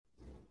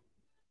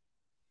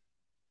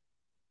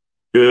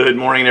Good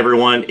morning,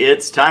 everyone.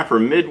 It's time for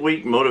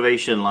Midweek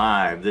Motivation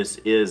Live. This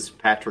is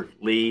Patrick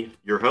Lee,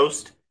 your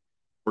host.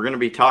 We're going to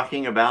be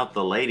talking about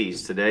the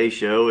ladies. Today's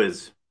show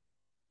is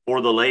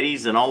for the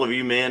ladies, and all of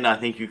you men, I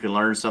think you can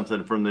learn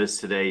something from this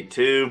today,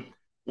 too.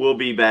 We'll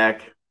be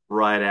back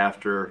right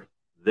after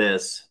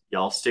this.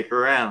 Y'all stick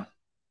around.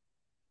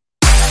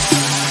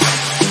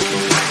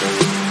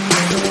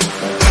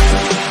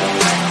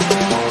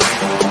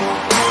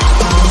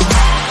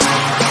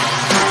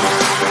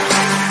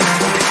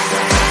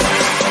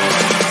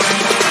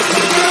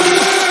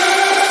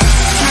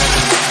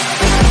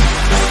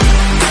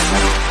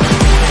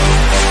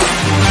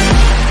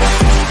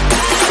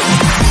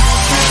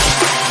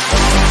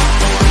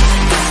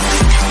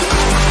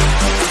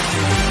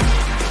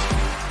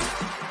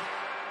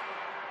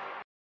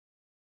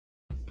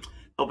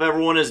 Hope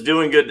everyone is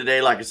doing good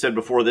today. Like I said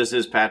before, this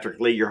is Patrick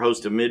Lee, your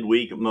host of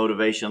Midweek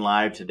Motivation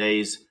Live.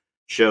 Today's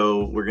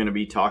show, we're going to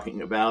be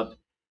talking about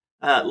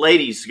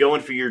ladies going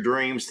for your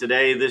dreams.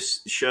 Today,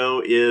 this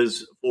show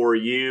is for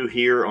you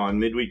here on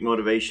Midweek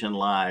Motivation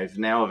Live,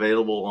 now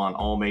available on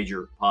all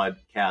major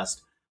podcast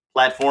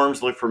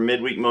platforms. Look for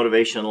Midweek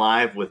Motivation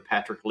Live with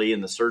Patrick Lee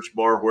in the search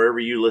bar, wherever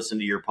you listen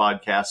to your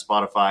podcast,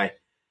 Spotify,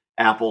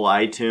 Apple,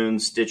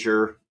 iTunes,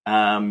 Stitcher.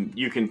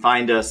 You can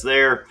find us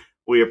there.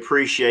 We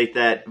appreciate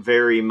that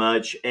very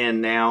much.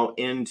 And now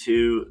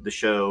into the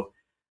show.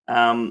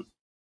 I've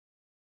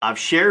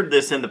shared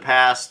this in the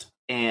past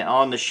and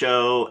on the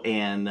show,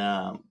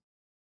 and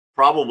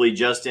probably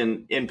just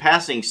in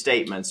passing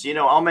statements. You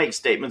know, I'll make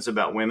statements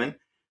about women.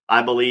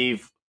 I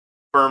believe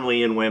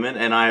firmly in women,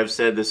 and I have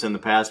said this in the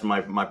past.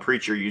 My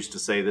preacher used to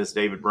say this,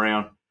 David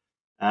Brown,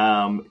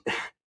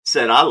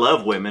 said, I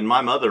love women.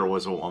 My mother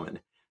was a woman.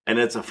 And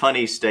it's a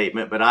funny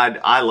statement, but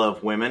I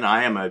love women.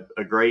 I am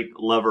a great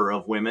lover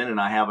of women, and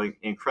I have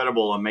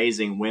incredible,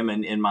 amazing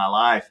women in my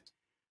life.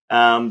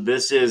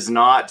 This is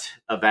not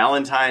a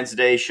Valentine's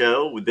Day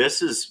show.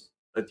 This is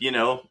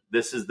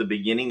the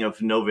beginning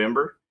of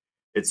November.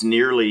 It's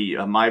nearly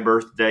my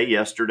birthday.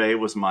 Yesterday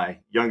was my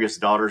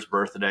youngest daughter's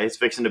birthday. It's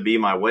fixing to be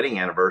my wedding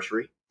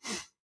anniversary.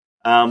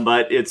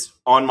 But it's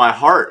on my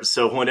heart.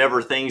 So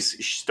whenever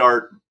things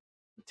start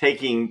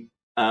taking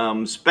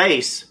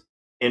space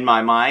in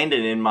my mind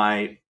and in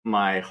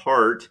my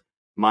heart,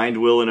 mind,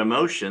 will, and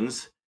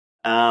emotions,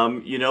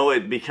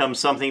 it becomes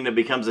something that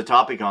becomes a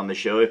topic on the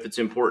show. If it's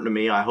important to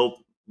me, I hope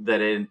that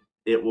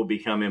it will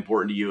become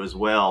important to you as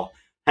well.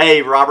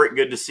 Hey, Robert,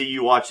 good to see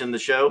you watching the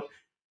show.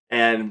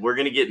 And we're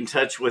going to get in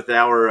touch with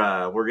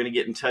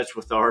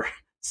our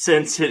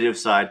sensitive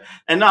side.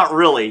 And not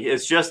really.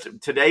 It's just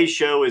today's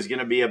show is going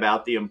to be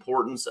about the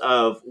importance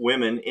of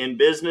women in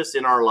business,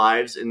 in our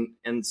lives,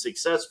 and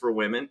success for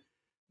women.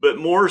 But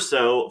more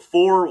so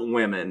for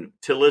women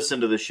to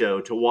listen to the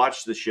show, to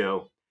watch the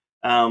show,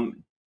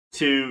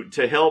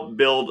 to help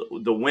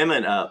build the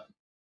women up,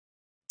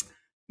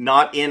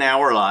 not in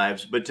our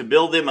lives, but to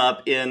build them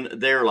up in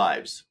their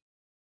lives.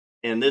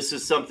 And this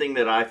is something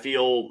that I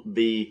feel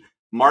the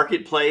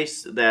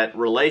marketplace, that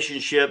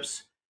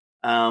relationships,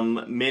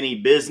 many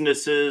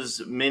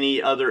businesses,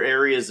 many other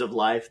areas of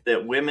life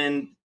that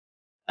women,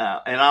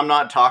 and I'm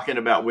not talking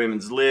about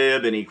women's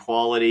lib and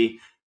equality,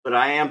 but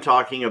I am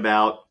talking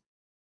about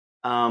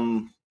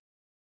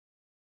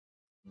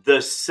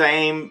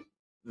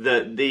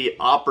the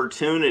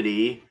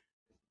opportunity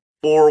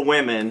for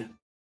women,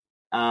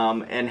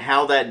 and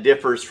how that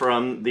differs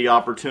from the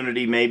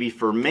opportunity maybe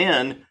for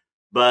men,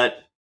 but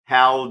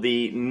how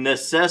the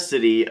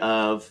necessity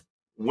of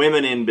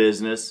women in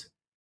business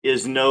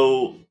is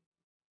no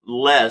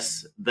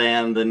less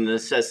than the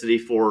necessity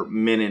for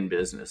men in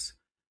business.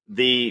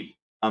 The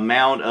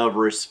amount of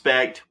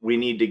respect we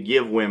need to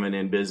give women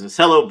in business.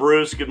 Hello,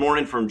 Bruce. Good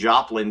morning from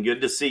Joplin. Good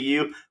to see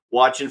you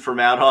watching from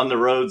out on the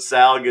road.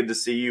 Sal, good to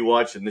see you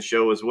watching the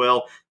show as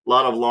well. A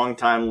lot of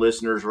longtime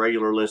listeners,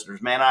 regular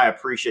listeners. Man, I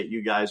appreciate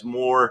you guys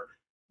more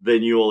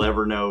than you will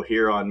ever know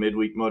here on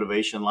Midweek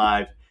Motivation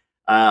Live.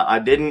 I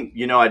didn't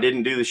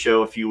do the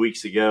show a few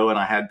weeks ago, and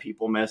I had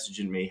people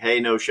messaging me,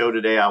 "Hey, no show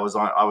today. I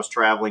was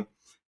traveling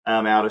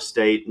out of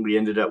state, and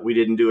we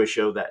didn't do a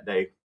show that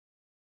day."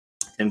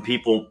 And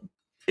people,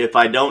 if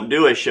I don't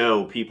do a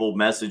show, people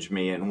message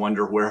me and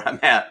wonder where I'm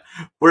at.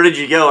 Where did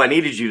you go? I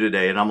needed you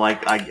today. And I'm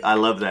like, I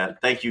love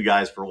that. Thank you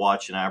guys for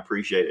watching. I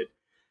appreciate it.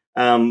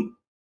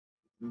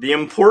 The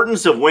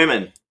importance of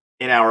women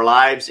in our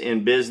lives,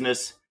 in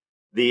business,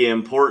 the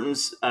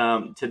importance.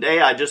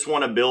 Today, I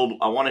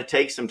want to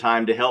take some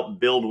time to help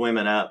build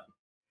women up.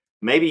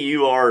 Maybe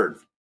you are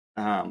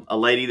a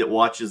lady that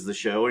watches the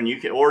show, and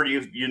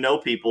you know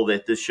people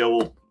that this show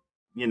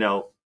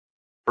will,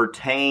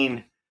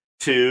 pertain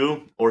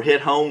to or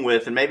hit home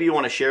with, and maybe you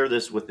want to share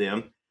this with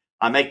them.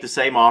 I make the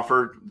same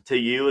offer to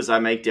you as I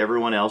make to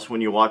everyone else when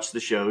you watch the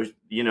show.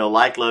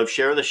 Like, love,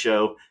 share the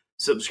show,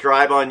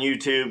 subscribe on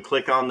YouTube,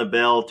 click on the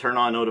bell, turn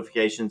on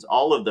notifications,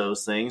 all of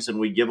those things. And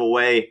we give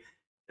away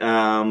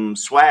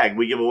swag.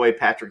 We give away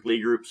Patrick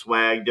Lee Group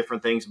swag,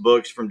 different things,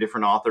 books from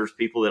different authors,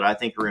 people that I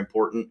think are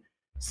important.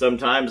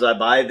 Sometimes I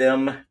buy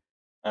them.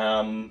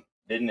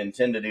 Didn't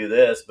intend to do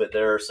this, but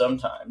there are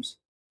sometimes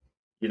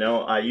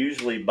I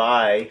usually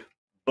buy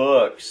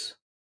books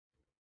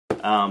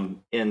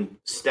in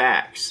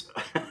stacks.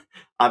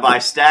 I buy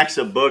stacks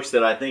of books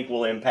that I think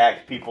will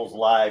impact people's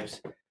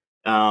lives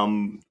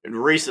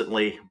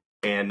recently,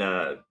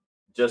 and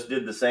just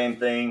did the same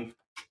thing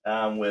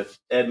with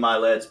Ed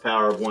Milet's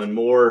Power of One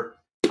More.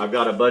 I've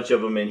got a bunch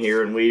of them in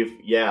here,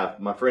 and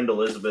my friend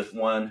Elizabeth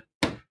won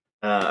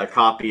a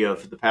copy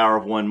of The Power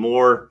of One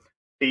More.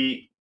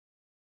 Pete,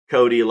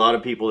 Cody, a lot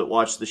of people that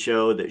watch the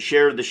show, that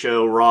shared the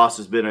show. Ross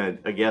has been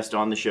a guest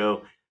on the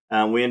show.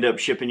 We end up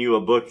shipping you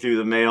a book through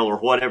the mail or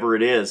whatever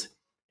it is,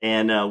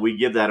 and we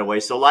give that away.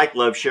 So like,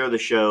 love, share the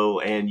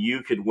show, and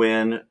you could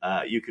win.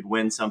 You could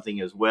win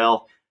something as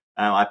well.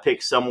 I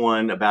pick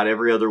someone about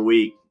every other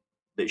week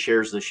that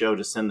shares the show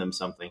to send them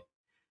something.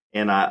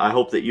 And I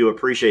hope that you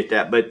appreciate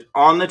that. But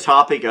on the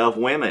topic of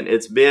women,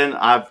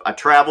 I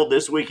traveled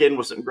this weekend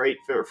with some great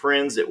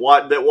friends that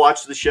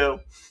watch the show,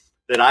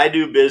 that I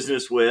do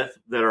business with,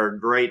 that are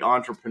great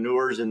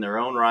entrepreneurs in their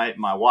own right.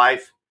 My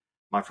wife,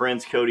 my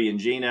friends Cody and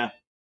Gina,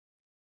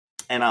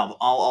 and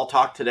I'll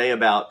talk today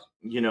about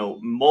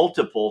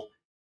multiple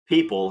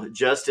people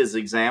just as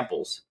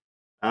examples,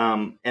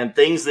 and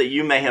things that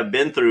you may have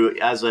been through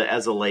as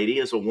a lady,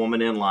 as a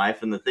woman in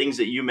life, and the things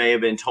that you may have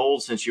been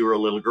told since you were a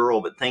little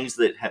girl, but things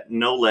that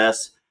no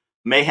less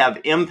may have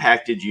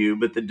impacted you,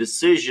 but the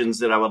decisions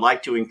that I would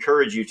like to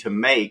encourage you to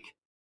make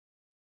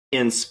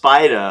in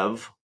spite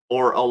of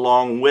or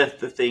along with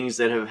the things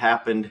that have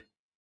happened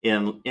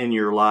in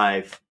your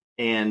life.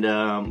 And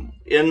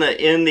in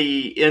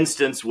the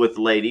instance with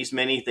ladies,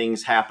 many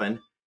things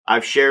happen.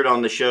 I've shared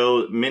on the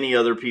show, many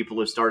other people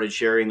have started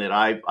sharing that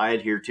I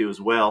adhere to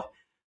as well,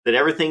 that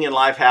everything in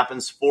life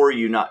happens for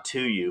you, not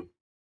to you.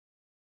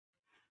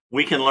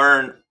 We can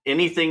learn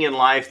anything in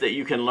life that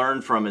you can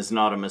learn from is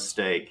not a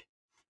mistake.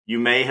 You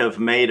may have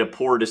made a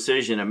poor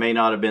decision. It may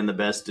not have been the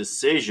best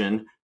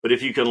decision, but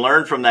if you can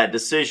learn from that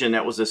decision,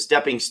 that was a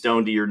stepping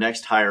stone to your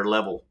next higher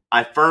level.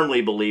 I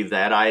firmly believe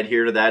that. I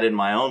adhere to that in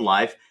my own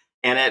life.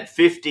 And at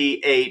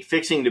 58,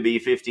 fixing to be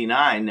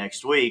 59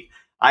 next week,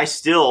 I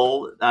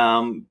still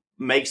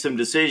make some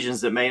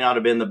decisions that may not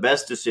have been the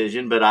best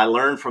decision, but I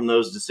learn from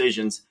those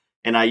decisions,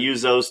 and I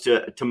use those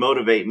to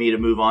motivate me to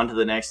move on to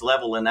the next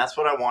level. And that's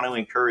what I want to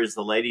encourage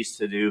the ladies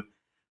to do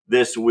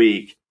this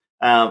week.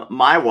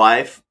 My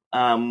wife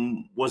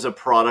was a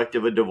product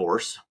of a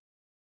divorce.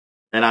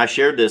 And I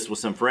shared this with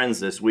some friends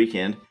this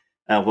weekend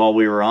while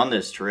we were on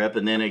this trip.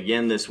 And then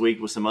again this week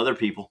with some other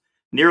people.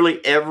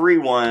 Nearly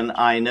everyone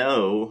I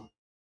know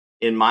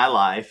in my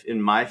life,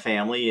 in my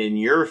family, in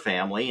your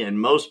family, and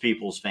most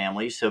people's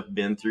families have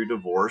been through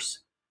divorce.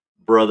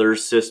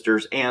 Brothers,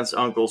 sisters, aunts,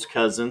 uncles,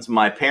 cousins.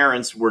 My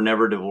parents were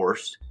never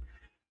divorced.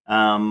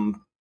 My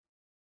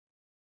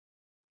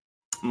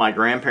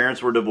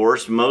grandparents were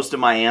divorced. Most of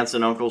my aunts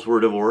and uncles were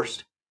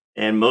divorced.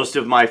 And most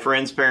of my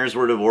friends' parents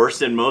were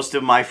divorced, and most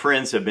of my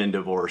friends have been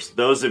divorced.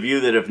 Those of you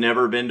that have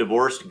never been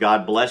divorced,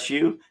 God bless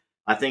you.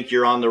 I think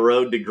you're on the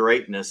road to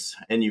greatness,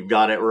 and you've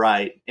got it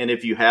right. And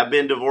if you have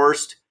been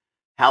divorced,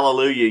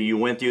 hallelujah, you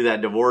went through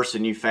that divorce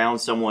and you found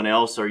someone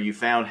else, or you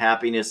found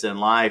happiness in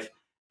life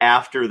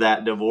after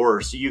that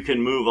divorce. You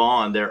can move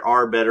on. There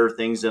are better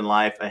things in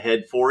life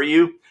ahead for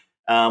you.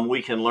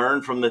 We can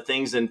learn from the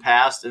things in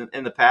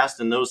the past,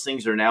 and those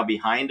things are now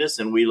behind us,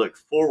 and we look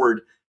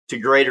forward to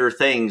greater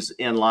things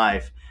in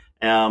life.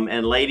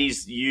 And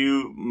ladies,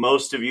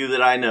 most of you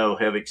that I know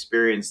have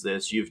experienced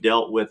this. You've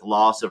dealt with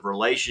loss of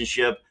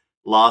relationship,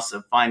 loss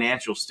of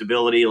financial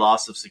stability,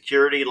 loss of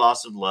security,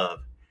 loss of love.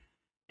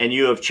 And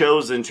you have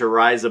chosen to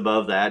rise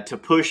above that, to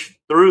push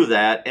through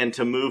that, and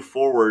to move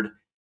forward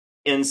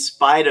in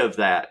spite of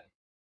that.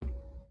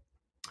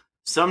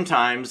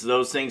 Sometimes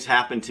those things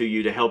happen to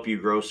you to help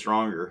you grow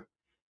stronger.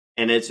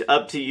 And it's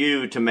up to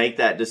you to make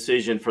that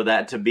decision for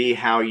that to be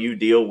how you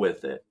deal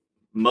with it.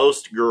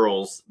 Most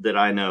girls that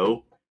I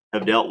know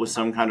have dealt with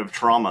some kind of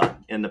trauma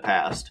in the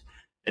past.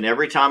 And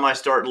every time I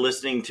start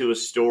listening to a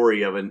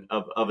story of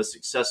a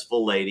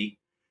successful lady,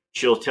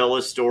 she'll tell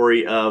a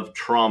story of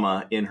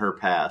trauma in her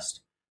past.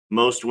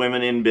 Most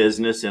women in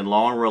business, in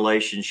long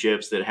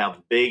relationships that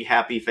have big,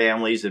 happy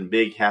families and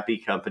big, happy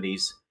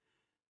companies,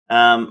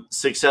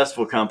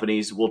 successful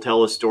companies, will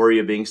tell a story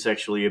of being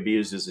sexually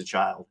abused as a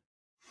child,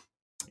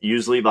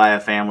 usually by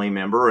a family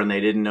member, and they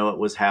didn't know it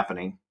was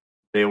happening.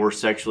 They were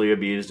sexually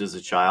abused as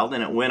a child,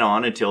 and it went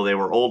on until they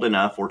were old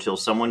enough or till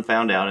someone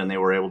found out and they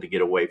were able to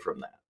get away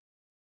from that.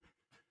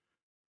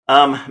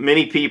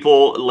 Many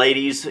people,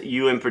 ladies,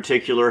 you in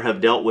particular, have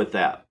dealt with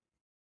that.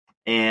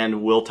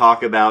 And we'll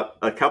talk about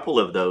a couple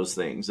of those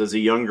things. As a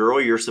young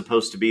girl, you're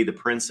supposed to be the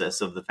princess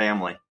of the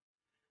family.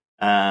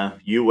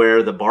 You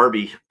wear the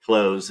Barbie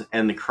clothes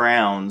and the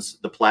crowns,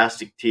 the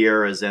plastic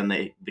tiaras, and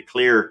the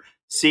clear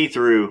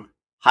see-through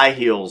high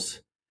heels,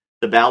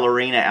 the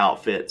ballerina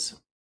outfits.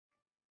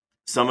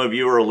 Some of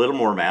you are a little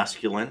more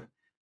masculine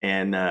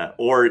and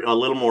or a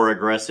little more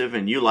aggressive,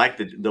 and you like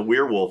the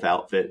werewolf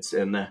outfits,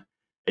 and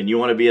you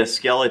want to be a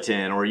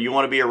skeleton, or you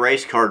want to be a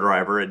race car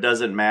driver. It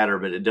doesn't matter,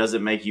 but it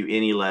doesn't make you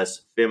any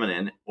less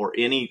feminine or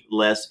any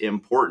less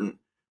important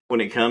when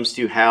it comes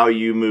to how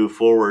you move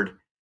forward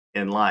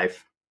in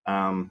life.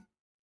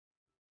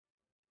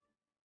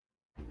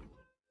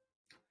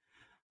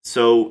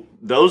 So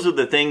those are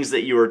the things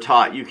that you are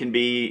taught. You can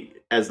be,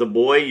 as the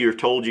boy, you're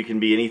told you can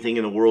be anything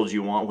in the world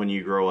you want when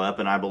you grow up.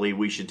 And I believe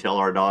we should tell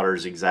our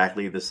daughters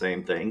exactly the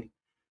same thing.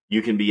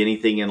 You can be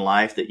anything in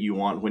life that you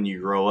want when you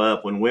grow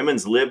up. When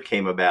women's lib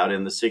came about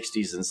in the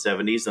 60s and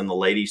 70s, and the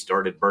ladies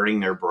started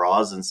burning their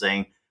bras and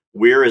saying,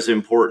 we're as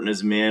important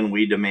as men.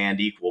 We demand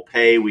equal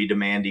pay. We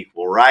demand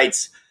equal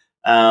rights.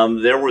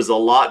 There was a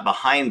lot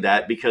behind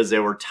that because they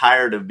were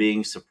tired of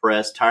being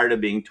suppressed, tired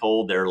of being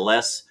told they're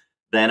less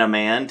than a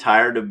man,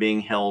 tired of being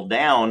held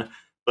down.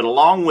 But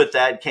along with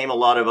that came a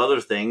lot of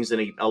other things.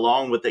 And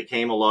along with it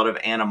came a lot of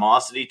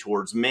animosity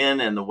towards men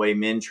and the way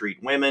men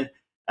treat women,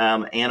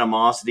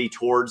 animosity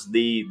towards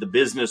the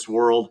business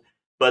world.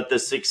 But the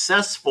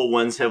successful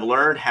ones have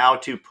learned how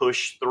to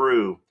push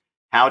through,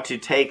 how to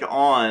take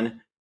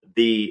on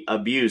the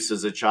abuse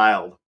as a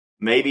child.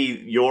 Maybe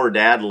your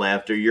dad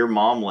left or your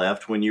mom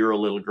left when you were a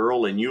little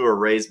girl, and you were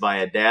raised by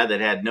a dad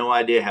that had no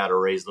idea how to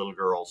raise little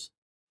girls.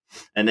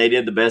 And they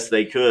did the best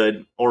they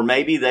could, or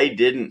maybe they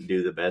didn't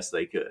do the best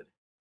they could.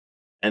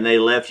 And they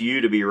left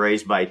you to be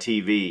raised by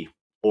TV,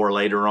 or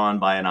later on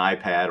by an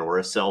iPad or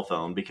a cell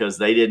phone, because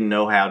they didn't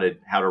know how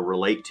to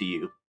relate to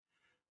you.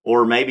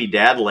 Or maybe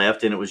dad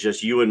left and it was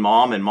just you and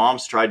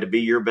mom's tried to be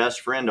your best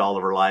friend all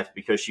of her life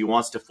because she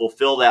wants to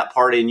fulfill that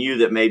part in you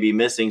that may be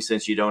missing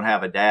since you don't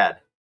have a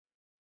dad.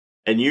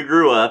 And you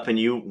grew up and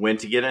you went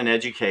to get an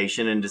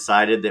education and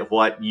decided that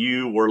what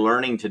you were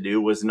learning to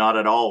do was not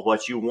at all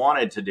what you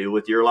wanted to do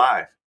with your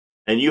life.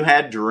 And you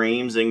had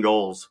dreams and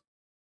goals.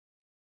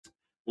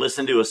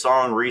 Listened to a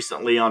song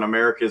recently on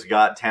America's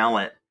Got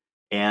Talent,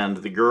 and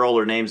the girl,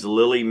 her name's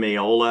Lily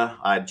Meola.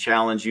 I'd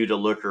challenge you to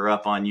look her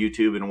up on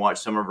YouTube and watch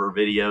some of her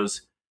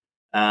videos.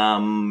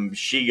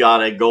 She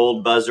got a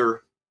gold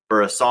buzzer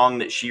for a song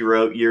that she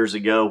wrote years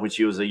ago when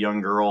she was a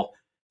young girl.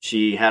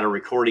 She had a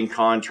recording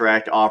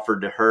contract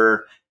offered to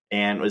her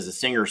and was a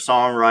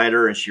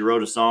singer-songwriter, and she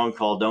wrote a song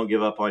called Don't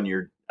Give Up on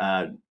Your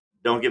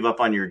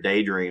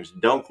Daydreams.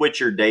 Don't quit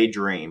your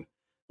daydream.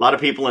 A lot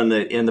of people in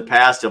the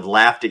past have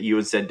laughed at you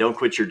and said, don't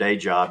quit your day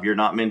job. You're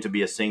not meant to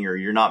be a singer.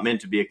 You're not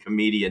meant to be a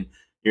comedian.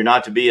 You're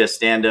not to be a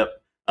stand-up,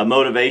 a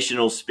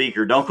motivational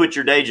speaker. Don't quit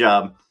your day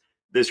job.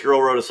 This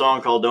girl wrote a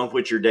song called Don't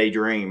Quit Your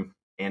Daydream.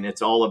 And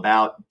it's all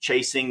about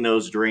chasing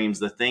those dreams,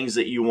 the things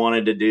that you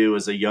wanted to do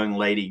as a young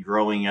lady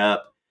growing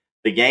up,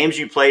 the games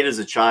you played as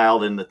a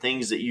child and the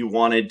things that you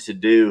wanted to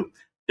do.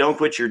 Don't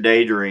quit your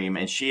daydream.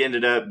 And she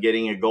ended up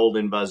getting a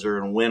golden buzzer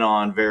and went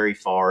on very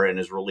far and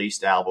has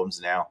released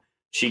albums now.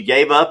 She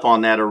gave up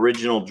on that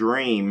original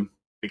dream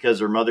because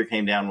her mother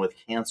came down with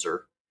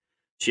cancer.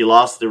 She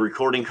lost the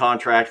recording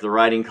contract, the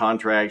writing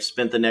contract,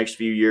 spent the next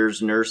few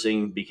years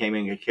nursing,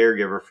 becoming a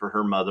caregiver for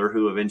her mother,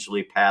 who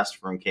eventually passed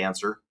from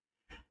cancer.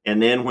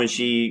 And then when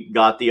she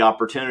got the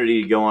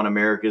opportunity to go on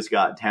America's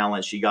Got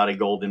Talent, she got a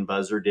golden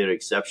buzzer, did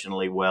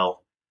exceptionally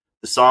well.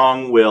 The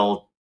song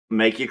will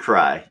make you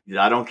cry.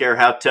 I don't care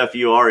how tough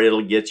you are,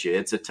 it'll get you.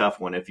 It's a tough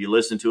one if you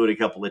listen to it a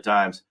couple of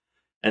times.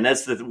 And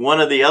that's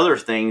one of the other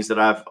things that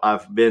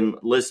I've been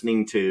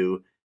listening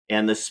to,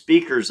 and the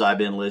speakers I've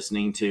been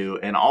listening to,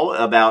 and all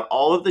about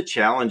all of the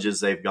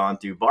challenges they've gone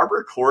through.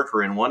 Barbara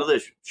Corcoran, one of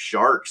the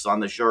sharks on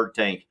the Shark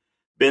Tank,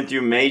 been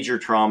through major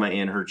trauma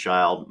in her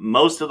child.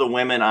 Most of the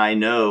women I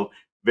know,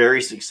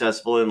 very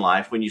successful in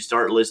life, when you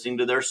start listening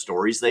to their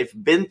stories, they've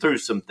been through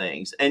some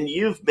things, and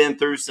you've been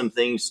through some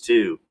things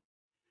too.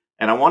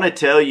 And I want to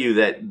tell you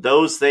that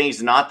those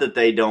things, not that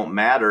they don't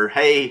matter.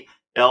 Hey,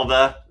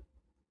 Elva,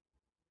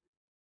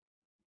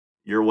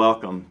 you're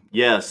welcome.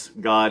 Yes,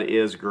 God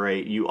is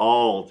great. You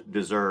all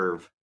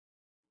deserve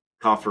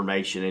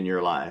confirmation in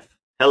your life.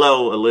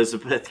 Hello,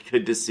 Elizabeth.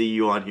 Good to see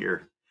you on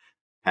here.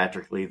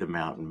 Patrick Lee, the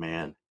Mountain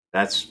Man.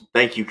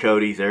 Thank you,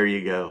 Cody. There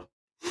you go.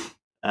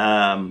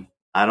 I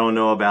don't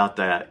know about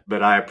that,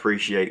 but I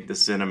appreciate the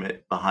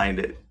sentiment behind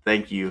it.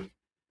 Thank you.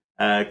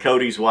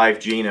 Cody's wife,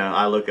 Gina,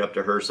 I look up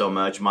to her so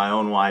much. My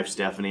own wife,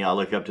 Stephanie, I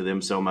look up to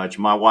them so much.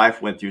 My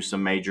wife went through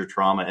some major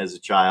trauma as a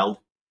child.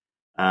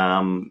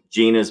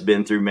 Gina's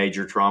been through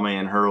major trauma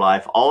in her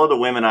life. All of the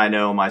women I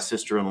know, my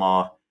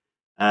sister-in-law,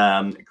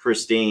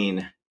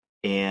 Christine,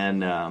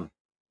 and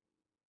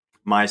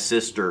my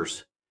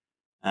sisters,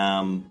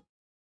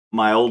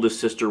 my oldest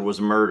sister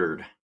was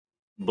murdered,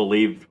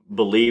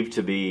 believed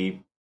to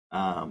be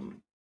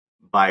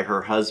by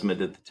her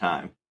husband at the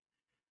time.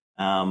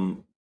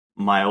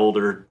 My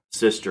older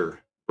sister,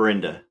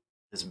 Brenda,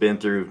 has been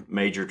through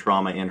major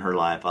trauma in her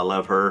life. I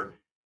love her,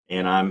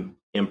 and I'm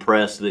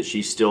impressed that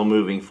she's still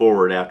moving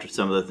forward after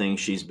some of the things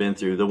she's been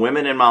through. The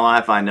women in my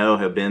life I know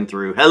have been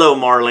through. Hello,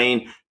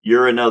 Marlene.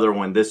 You're another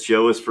one. This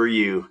show is for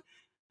you.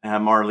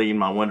 Marlene,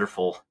 my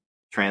wonderful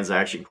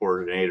transaction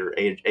coordinator,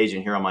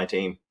 agent here on my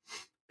team.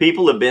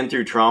 People have been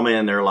through trauma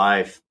in their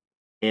life,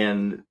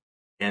 and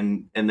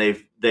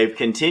they've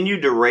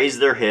continued to raise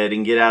their head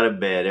and get out of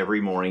bed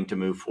every morning to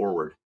move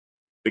forward,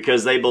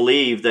 because they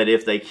believe that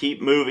if they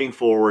keep moving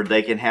forward,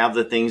 they can have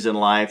the things in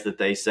life that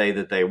they say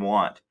that they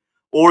want,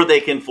 or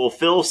they can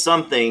fulfill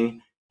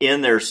something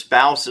in their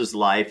spouse's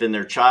life, in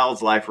their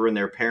child's life, or in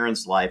their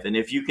parents' life. And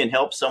if you can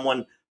help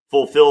someone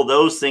fulfill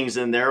those things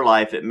in their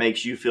life, it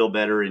makes you feel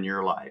better in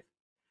your life.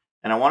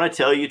 And I want to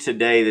tell you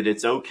today that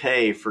it's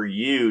okay for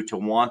you to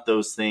want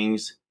those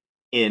things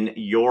in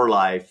your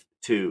life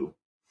too.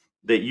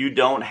 That you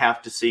don't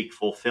have to seek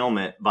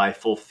fulfillment by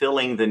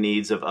fulfilling the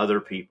needs of other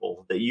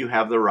people, that you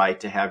have the right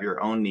to have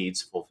your own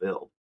needs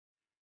fulfilled.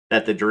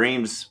 That the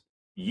dreams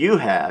you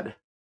had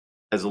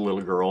as a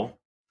little girl,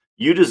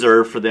 you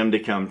deserve for them to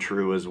come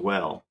true as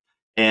well.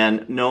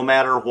 And no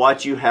matter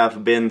what you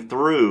have been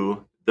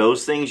through,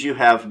 those things you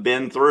have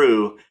been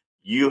through,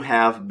 you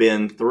have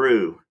been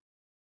through.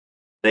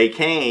 They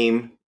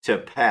came to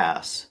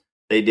pass.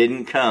 They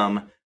didn't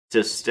come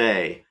to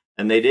stay.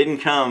 And they didn't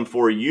come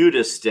for you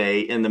to stay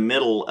in the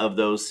middle of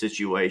those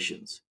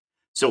situations.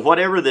 So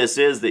whatever this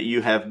is that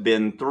you have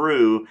been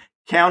through,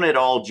 count it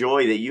all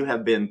joy that you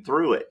have been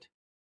through it.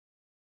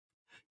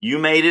 You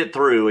made it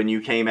through and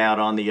you came out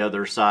on the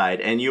other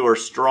side, and you are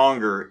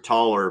stronger,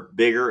 taller,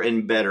 bigger,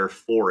 and better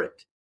for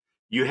it.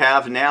 You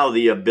have now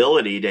the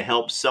ability to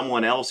help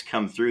someone else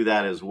come through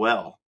that as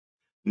well.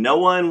 No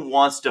one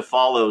wants to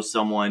follow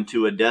someone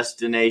to a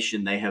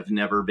destination they have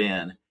never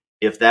been,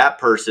 if that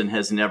person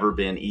has never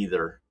been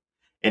either.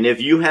 And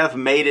if you have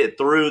made it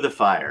through the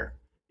fire,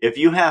 if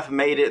you have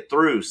made it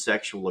through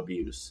sexual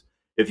abuse,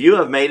 if you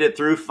have made it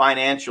through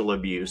financial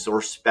abuse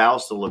or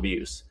spousal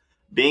abuse,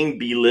 being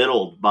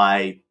belittled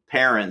by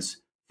parents,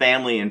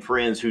 family, and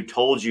friends who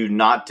told you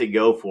not to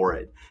go for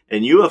it,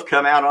 and you have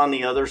come out on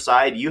the other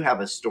side, you have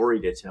a story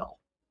to tell.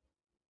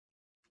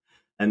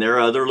 And there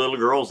are other little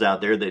girls out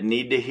there that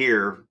need to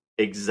hear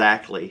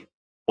exactly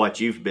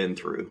what you've been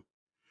through.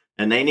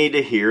 And they need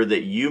to hear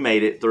that you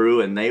made it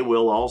through, and they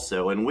will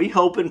also. And we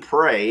hope and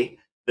pray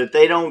that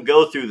they don't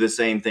go through the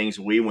same things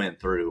we went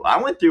through.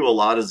 I went through a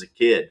lot as a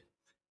kid,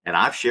 and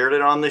I've shared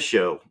it on the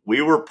show.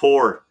 We were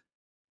poor.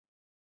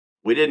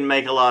 We didn't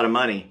make a lot of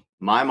money.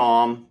 My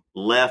mom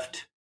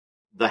left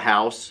the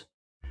house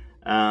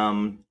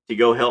to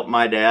go help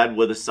my dad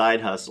with a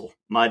side hustle.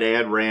 My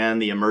dad ran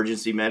the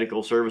emergency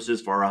medical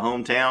services for our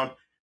hometown.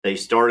 They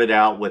started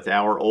out with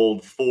our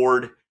old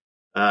Ford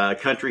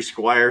Country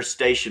Squire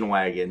station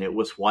wagon. It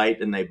was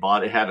white, and they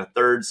bought it, had a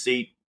third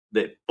seat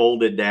that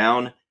folded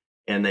down,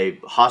 and the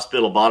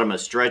hospital bought them a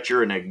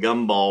stretcher and a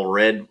gumball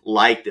red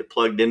light that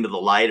plugged into the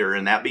lighter,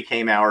 and that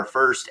became our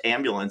first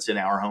ambulance in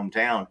our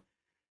hometown.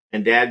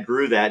 And Dad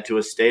grew that to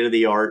a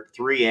state-of-the-art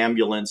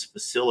 3-ambulance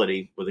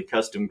facility with a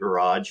custom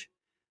garage.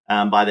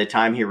 By the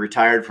time he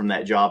retired from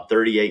that job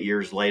 38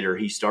 years later,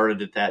 he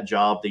started at that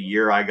job the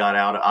year I got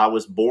out. I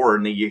was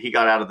born. The year he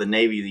got out of the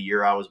Navy, the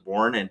year I was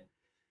born, and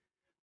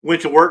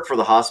went to work for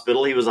the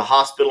hospital. He was a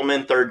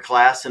hospitalman, third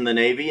class in the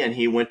Navy, and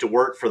he went to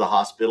work for the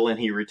hospital, and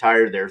he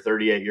retired there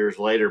 38 years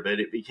later. But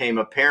it became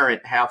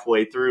apparent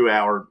halfway through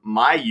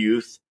my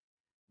youth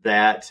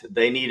that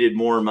they needed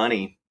more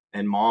money.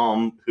 And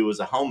Mom, who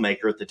was a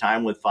homemaker at the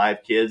time with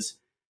 5 kids,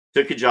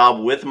 took a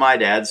job with my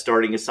dad,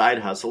 starting a side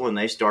hustle, and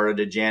they started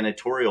a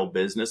janitorial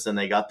business, and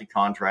they got the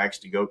contracts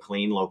to go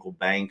clean local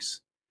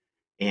banks.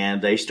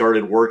 And they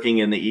started working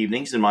in the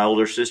evenings, and my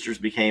older sisters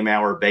became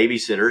our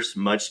babysitters,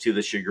 much to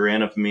the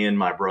chagrin of me and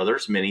my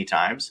brothers many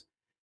times,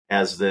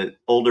 as the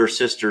older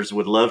sisters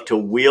would love to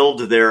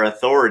wield their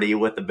authority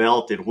with the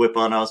belt and whip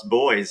on us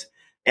boys.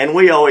 And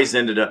we always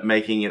ended up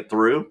making it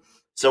through.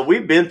 So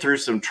we've been through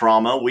some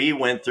trauma. We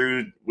went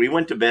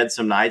to bed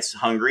some nights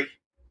hungry,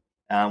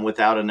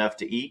 without enough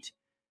to eat.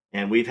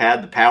 And we've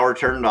had the power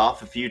turned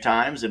off a few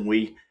times, and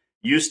we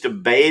used to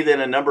bathe in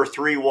a number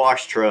 3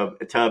 wash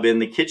tub in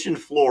the kitchen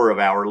floor of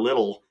our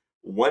little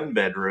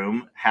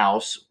 1-bedroom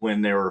house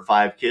when there were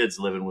 5 kids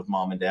living with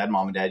Mom and Dad.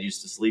 Mom and Dad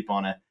used to sleep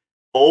on a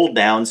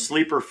fold-down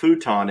sleeper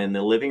futon in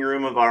the living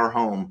room of our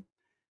home.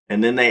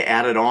 And then they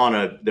added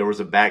on there was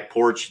a back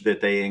porch that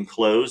they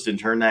enclosed and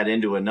turned that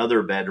into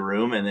another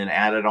bedroom, and then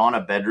added on a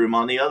bedroom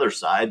on the other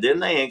side. Then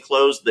they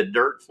enclosed the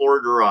dirt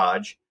floor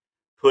garage,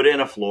 put in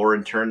a floor,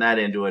 and turned that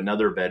into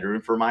another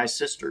bedroom for my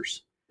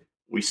sisters.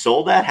 We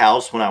sold that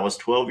house when I was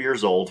 12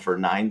 years old for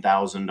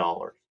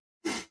 $9,000.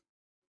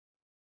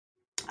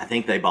 I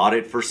think they bought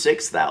it for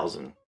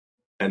 $6,000,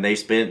 and they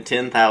spent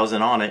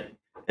 $10,000 on it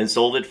and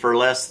sold it for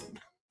less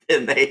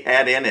than they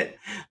had in it.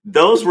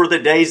 Those were the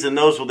days, and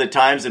those were the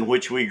times in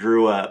which we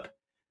grew up.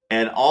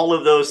 And all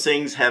of those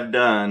things have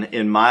done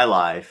in my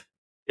life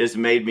has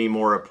made me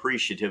more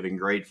appreciative and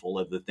grateful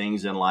of the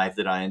things in life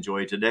that I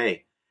enjoy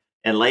today.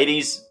 And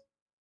ladies,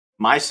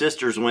 my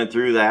sisters went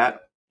through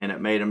that, and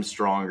it made them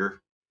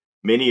stronger.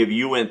 Many of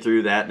you went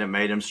through that, and it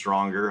made them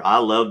stronger. I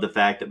love the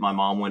fact that my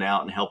mom went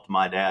out and helped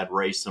my dad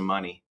raise some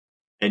money.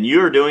 And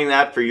you're doing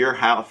that for your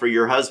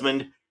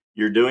husband.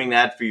 You're doing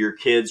that for your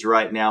kids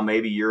right now.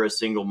 Maybe you're a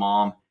single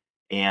mom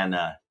and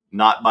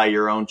not by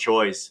your own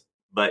choice,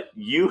 but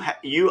you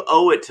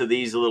owe it to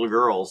these little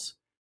girls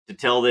to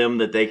tell them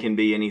that they can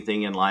be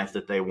anything in life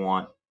that they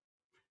want.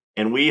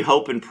 And we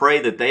hope and pray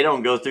that they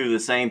don't go through the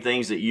same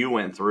things that you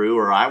went through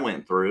or I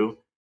went through,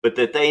 but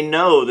that they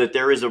know that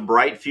there is a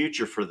bright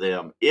future for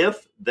them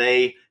if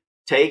they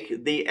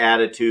take the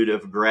attitude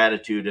of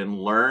gratitude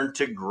and learn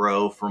to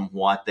grow from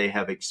what they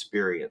have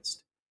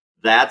experienced.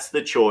 That's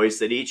the choice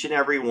that each and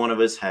every one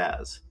of us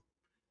has.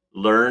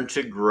 Learn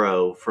to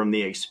grow from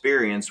the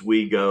experience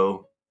we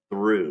go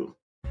through.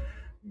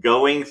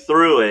 Going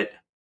through it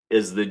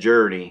is the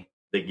journey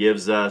that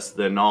gives us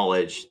the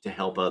knowledge to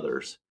help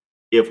others.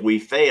 If we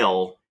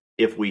fail,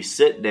 if we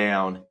sit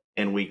down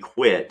and we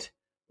quit,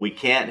 we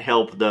can't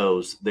help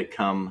those that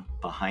come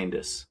behind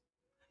us.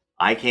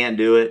 I can't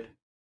do it,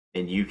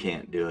 and you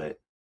can't do it.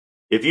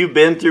 If you've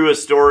been through a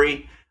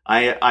story,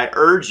 I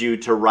urge you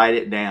to write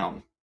it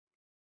down.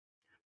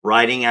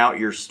 Writing out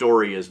your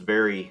story is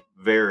very,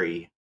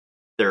 very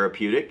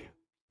therapeutic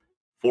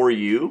for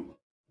you,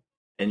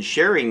 and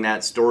sharing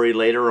that story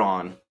later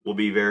on will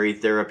be very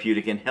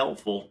therapeutic and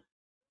helpful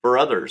for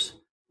others.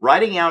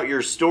 Writing out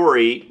your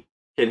story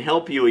can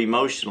help you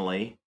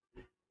emotionally.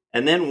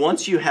 And then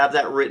once you have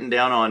that written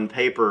down on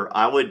paper,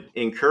 I would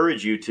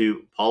encourage you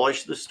to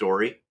polish the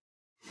story.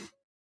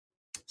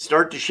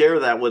 Start to share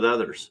that with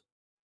others.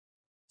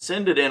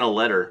 Send it in a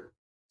letter.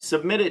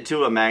 Submit it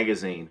to a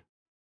magazine.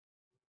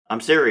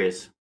 I'm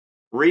serious.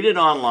 Read it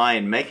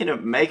online. Make a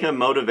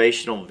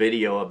motivational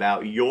video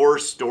about your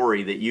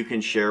story that you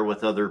can share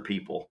with other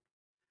people.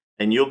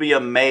 And you'll be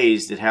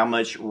amazed at how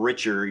much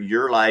richer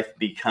your life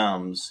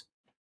becomes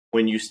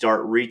when you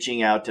start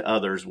reaching out to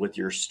others with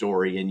your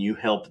story and you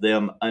help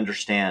them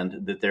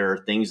understand that there are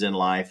things in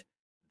life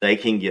they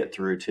can get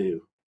through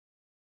too.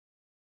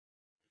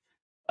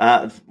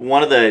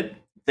 One of the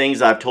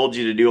things I've told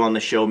you to do on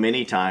the show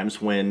many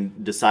times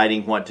when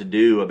deciding what to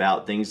do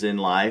about things in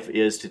life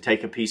is to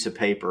take a piece of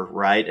paper,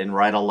 right, and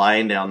write a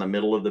line down the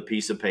middle of the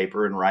piece of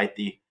paper and write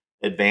the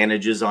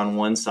advantages on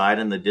one side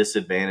and the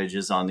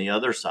disadvantages on the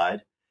other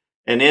side.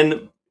 And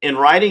in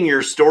writing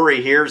your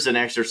story, here's an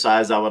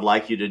exercise I would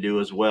like you to do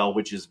as well,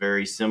 which is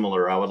very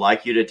similar. I would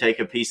like you to take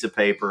a piece of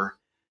paper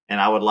and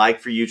I would like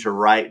for you to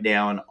write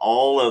down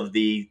all of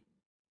the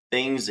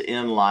things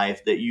in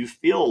life that you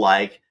feel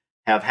like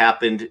have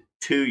happened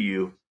to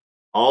you,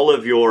 all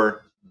of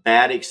your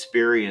bad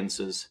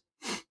experiences,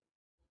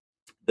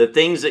 the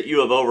things that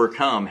you have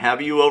overcome.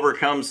 Have you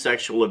overcome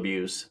sexual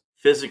abuse,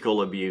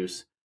 physical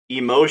abuse,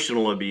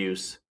 emotional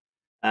abuse,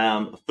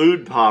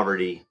 food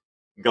poverty,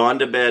 gone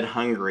to bed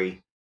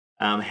hungry?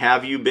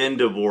 Have you been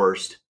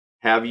divorced?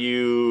 Have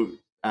you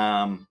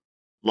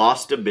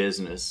lost a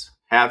business?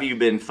 Have you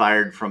been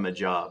fired from a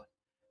job?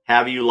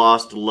 Have you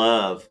lost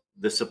love,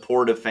 the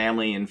support of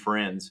family and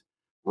friends?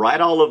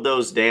 Write all of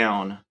those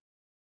down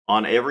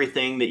on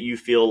everything that you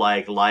feel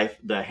like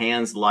the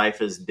hands life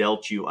has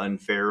dealt you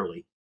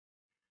unfairly.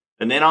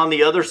 And then on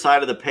the other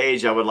side of the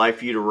page, I would like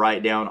for you to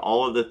write down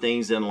all of the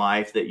things in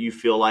life that you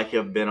feel like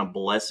have been a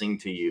blessing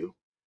to you,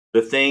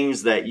 the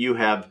things that you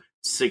have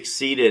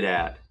succeeded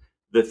at,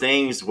 the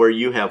things where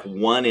you have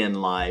won in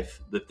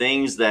life, the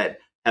things that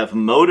have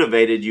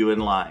motivated you in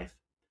life.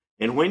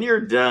 And when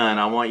you're done,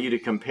 I want you to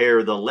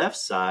compare the left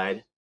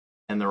side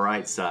and the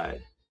right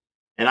side.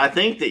 And I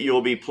think that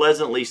you'll be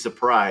pleasantly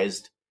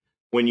surprised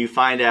when you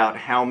find out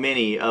how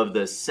many of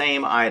the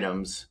same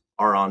items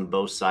are on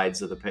both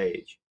sides of the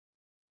page.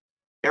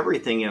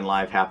 Everything in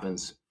life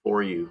happens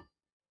for you,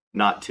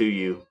 not to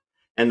you.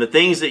 And the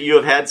things that you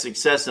have had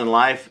success in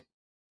life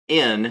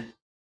in,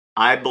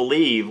 I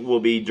believe,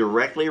 will be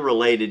directly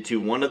related to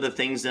one of the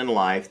things in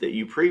life that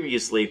you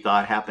previously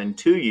thought happened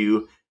to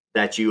you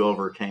that you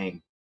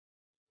overcame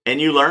and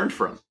you learned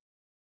from.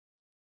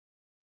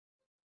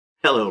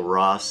 Hello,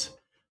 Ross.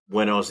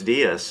 Buenos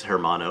dias,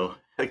 hermano.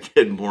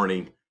 Good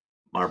morning,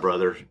 my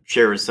brother.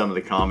 Sharing some of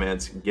the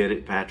comments. Get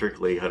it, Patrick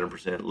Lee,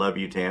 100%. Love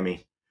you,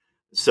 Tammy.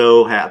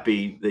 So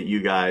happy that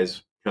you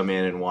guys come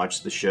in and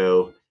watch the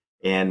show.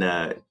 And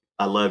I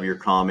love your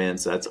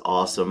comments. That's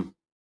awesome.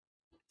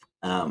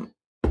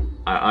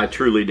 I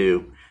truly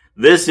do.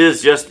 This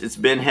is just, it's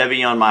been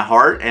heavy on my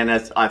heart. And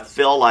I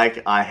feel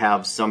like I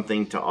have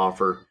something to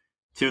offer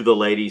to the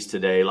ladies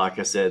today. Like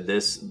I said,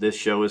 this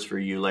show is for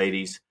you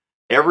ladies.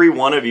 Every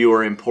one of you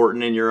are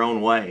important in your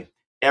own way.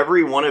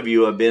 Every one of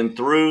you have been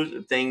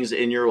through things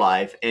in your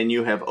life and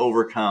you have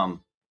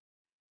overcome.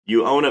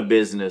 You own a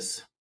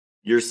business.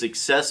 You're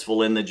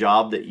successful in the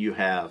job that you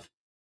have.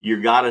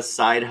 You got a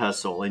side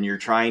hustle and you're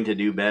trying to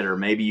do better.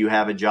 Maybe you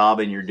have a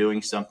job and you're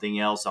doing something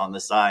else on the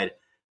side.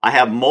 I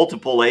have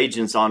multiple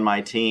agents on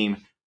my team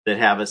that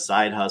have a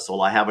side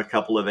hustle. I have a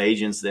couple of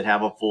agents that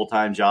have a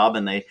full-time job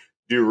and they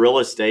do real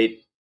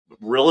estate.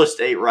 Real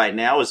estate right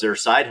now is their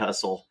side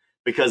hustle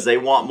because they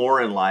want more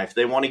in life.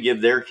 They want to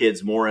give their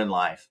kids more in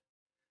life.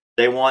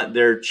 They want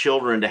their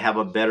children to have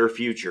a better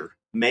future,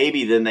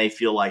 maybe than they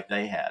feel like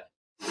they had.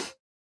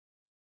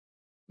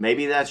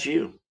 Maybe that's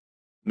you.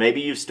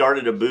 Maybe you've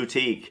started a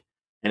boutique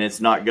and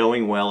it's not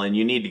going well and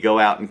you need to go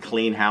out and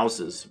clean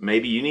houses.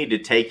 Maybe you need to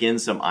take in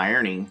some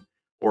ironing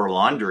or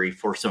laundry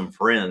for some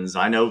friends.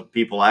 I know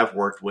people I've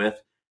worked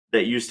with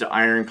that used to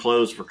iron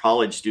clothes for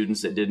college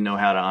students that didn't know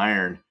how to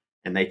iron,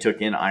 and they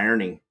took in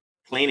ironing,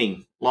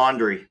 cleaning,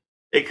 laundry.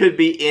 It could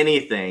be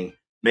anything.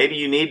 Maybe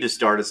you need to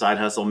start a side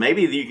hustle.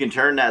 Maybe you can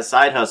turn that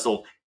side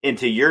hustle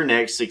into your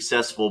next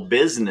successful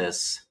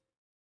business.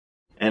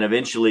 And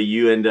eventually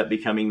you end up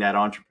becoming that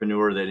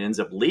entrepreneur that ends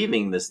up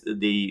leaving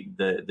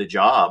the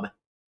job,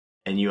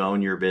 and you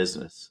own your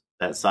business.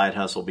 That side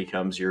hustle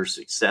becomes your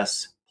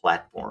success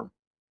platform.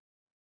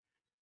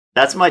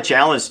 That's my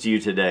challenge to you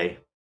today.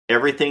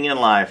 Everything in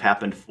life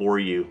happened for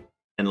you.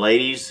 And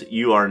ladies,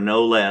 you are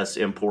no less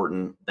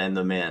important than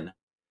the men.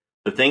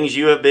 The things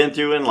you have been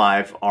through in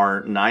life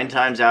are 9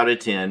 times out of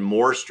 10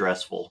 more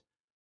stressful,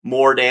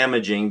 more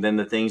damaging than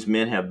the things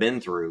men have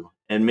been through.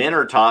 And men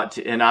are taught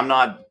to, and I'm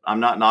not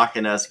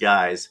knocking us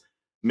guys.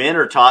 Men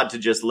are taught to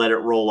just let it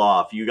roll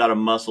off. You got to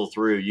muscle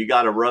through. You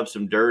got to rub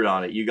some dirt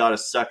on it. You got to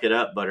suck it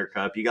up,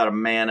 buttercup. You got to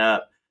man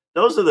up.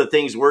 Those are the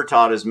things we're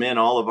taught as men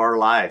all of our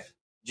life.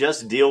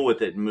 Just deal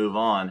with it and move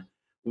on.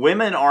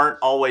 Women aren't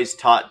always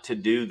taught to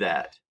do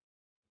that.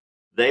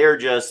 They are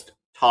just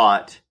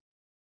taught,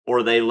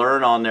 or they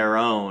learn on their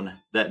own,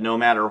 that no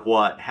matter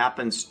what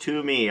happens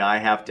to me, I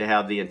have to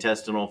have the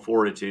intestinal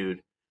fortitude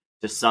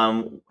to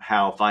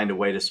somehow find a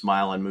way to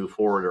smile and move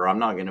forward, or I'm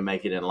not going to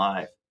make it in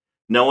life.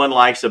 No one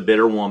likes a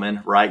bitter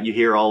woman, right? You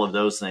hear all of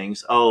those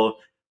things. Oh,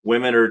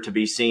 women are to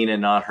be seen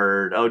and not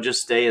heard. Oh,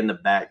 just stay in the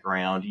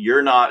background.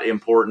 You're not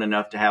important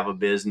enough to have a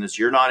business.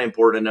 You're not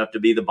important enough to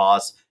be the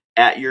boss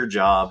at your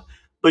job,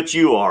 but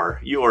you are.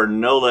 You are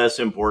no less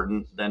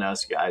important than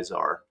us guys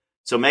are.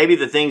 So maybe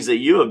the things that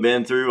you have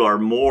been through are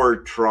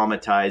more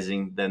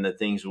traumatizing than the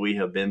things we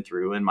have been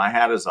through. And my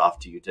hat is off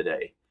to you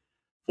today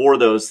for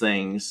those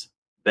things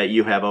that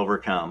you have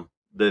overcome,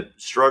 the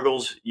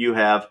struggles you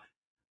have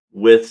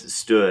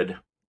withstood,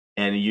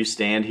 and you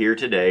stand here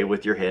today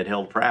with your head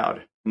held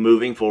proud,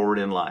 moving forward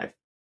in life.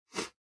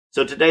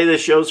 So today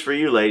this show's for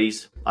you,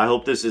 ladies. I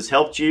hope this has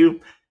helped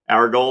you.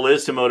 Our goal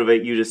is to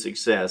motivate you to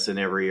success in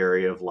every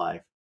area of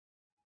life.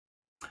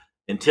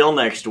 Until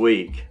next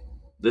week,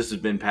 this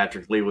has been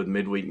Patrick Lee with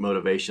Midweek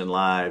Motivation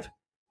Live.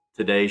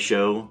 Today's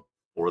show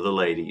for the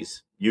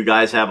ladies. You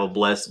guys have a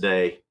blessed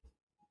day.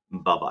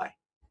 Bye-bye.